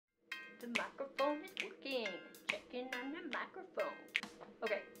The microphone is working. Checking on the microphone.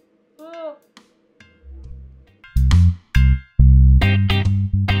 Okay. Oh.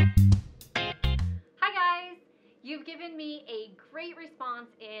 Hi guys! You've given me a great response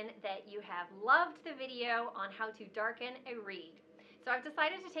in that you have loved the video on how to darken a reed. So I've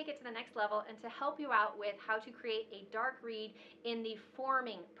decided to take it to the next level and to help you out with how to create a dark reed in the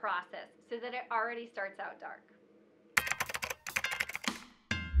forming process so that it already starts out dark.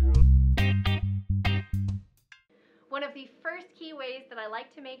 One of the first key ways that I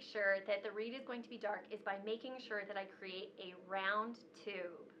like to make sure that the reed is going to be dark is by making sure that I create a round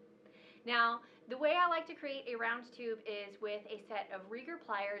tube. Now, the way I like to create a round tube is with a set of Rieger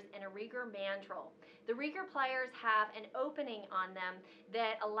pliers and a Rieger mandrel. The Rieger pliers have an opening on them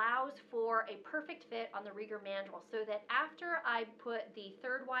that allows for a perfect fit on the Rieger mandrel, so that after I put the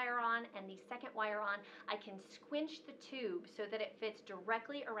third wire on and the second wire on, I can squinch the tube so that it fits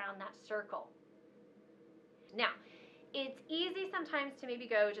directly around that circle. Now, it's easy sometimes to maybe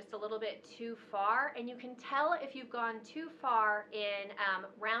go just a little bit too far, and you can tell if you've gone too far in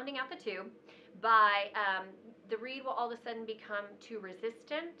rounding out the tube by the reed will all of a sudden become too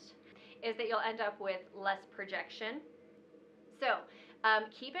resistant, is that you'll end up with less projection. So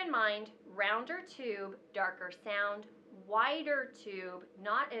keep in mind, rounder tube, darker sound. Wider tube,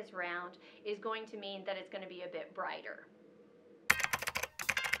 not as round, is going to mean that it's going to be a bit brighter.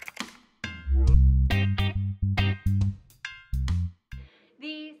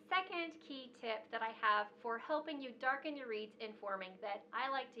 The second key tip that I have for helping you darken your reeds in forming that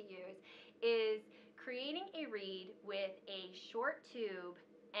I like to use is creating a reed with a short tube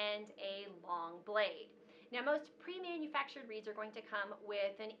and a long blade. Now, most pre-manufactured reeds are going to come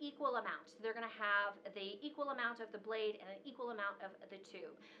with an equal amount. So they're going to have the equal amount of the blade and an equal amount of the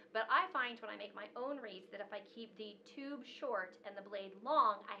tube. But I find when I make my own reeds that if I keep the tube short and the blade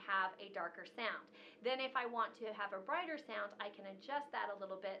long, I have a darker sound. Then if I want to have a brighter sound, I can adjust that a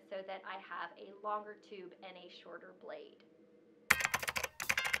little bit so that I have a longer tube and a shorter blade.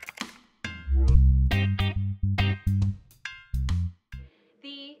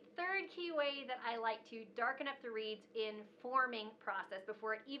 The third key way that I like to darken up the reeds in forming process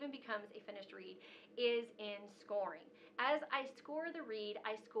before it even becomes a finished reed is in scoring. As I score the reed,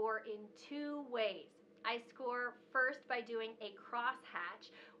 I score in two ways. I score first by doing a cross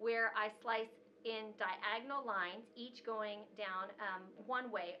hatch where I slice in diagonal lines, each going down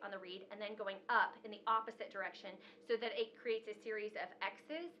one way on the reed and then going up in the opposite direction so that it creates a series of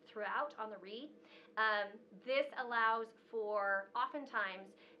X's throughout on the reed. This allows for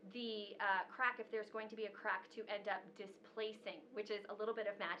oftentimes the crack, if there's going to be a crack, to end up displacing, which is a little bit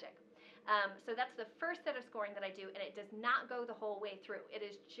of magic. So that's the first set of scoring that I do, and it does not go the whole way through. It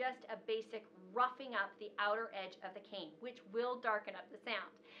is just a basic roughing up the outer edge of the cane, which will darken up the sound.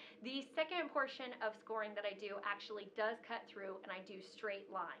 The second portion of scoring that I do actually does cut through, and I do straight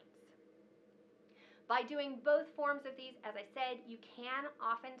lines. By doing both forms of these, as I said, you can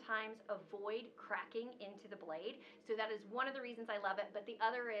oftentimes avoid cracking into the blade. So that is one of the reasons I love it. But the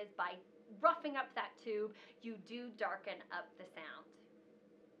other is by roughing up that tube, you do darken up the sound.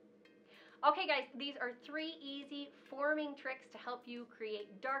 Okay guys, these are 3 easy forming tricks to help you create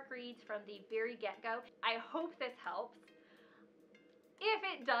dark reeds from the very get-go. I hope this helps. If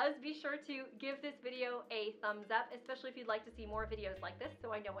it does, be sure to give this video a thumbs up, especially if you'd like to see more videos like this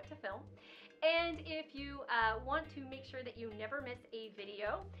so I know what to film. And if you want to make sure that you never miss a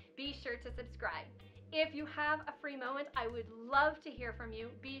video, be sure to subscribe. If you have a free moment, I would love to hear from you.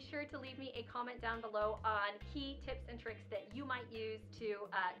 Be sure to leave me a comment down below on key tips and tricks that you might use to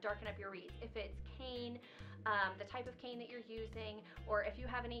darken up your reeds. If it's cane, the type of cane that you're using, or if you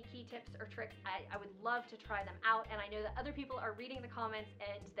have any key tips or tricks, I would love to try them out. And I know that other people are reading the comments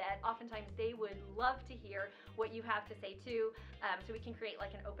and that oftentimes they would love to hear what you have to say too, so we can create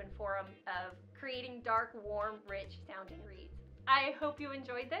like an open forum of creating dark, warm, rich sounding reeds. I hope you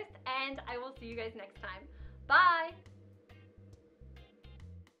enjoyed this, and I will see you guys next time. Bye!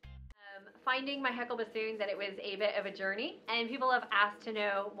 Finding my Heckle bassoon, that it was a bit of a journey, and people have asked to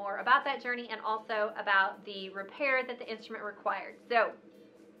know more about that journey and also about the repair that the instrument required. So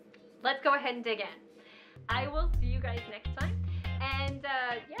let's go ahead and dig in. I will see you guys next time, and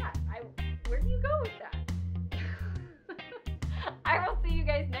yeah, where do you go with that? I will see you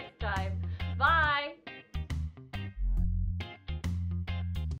guys next time. Bye!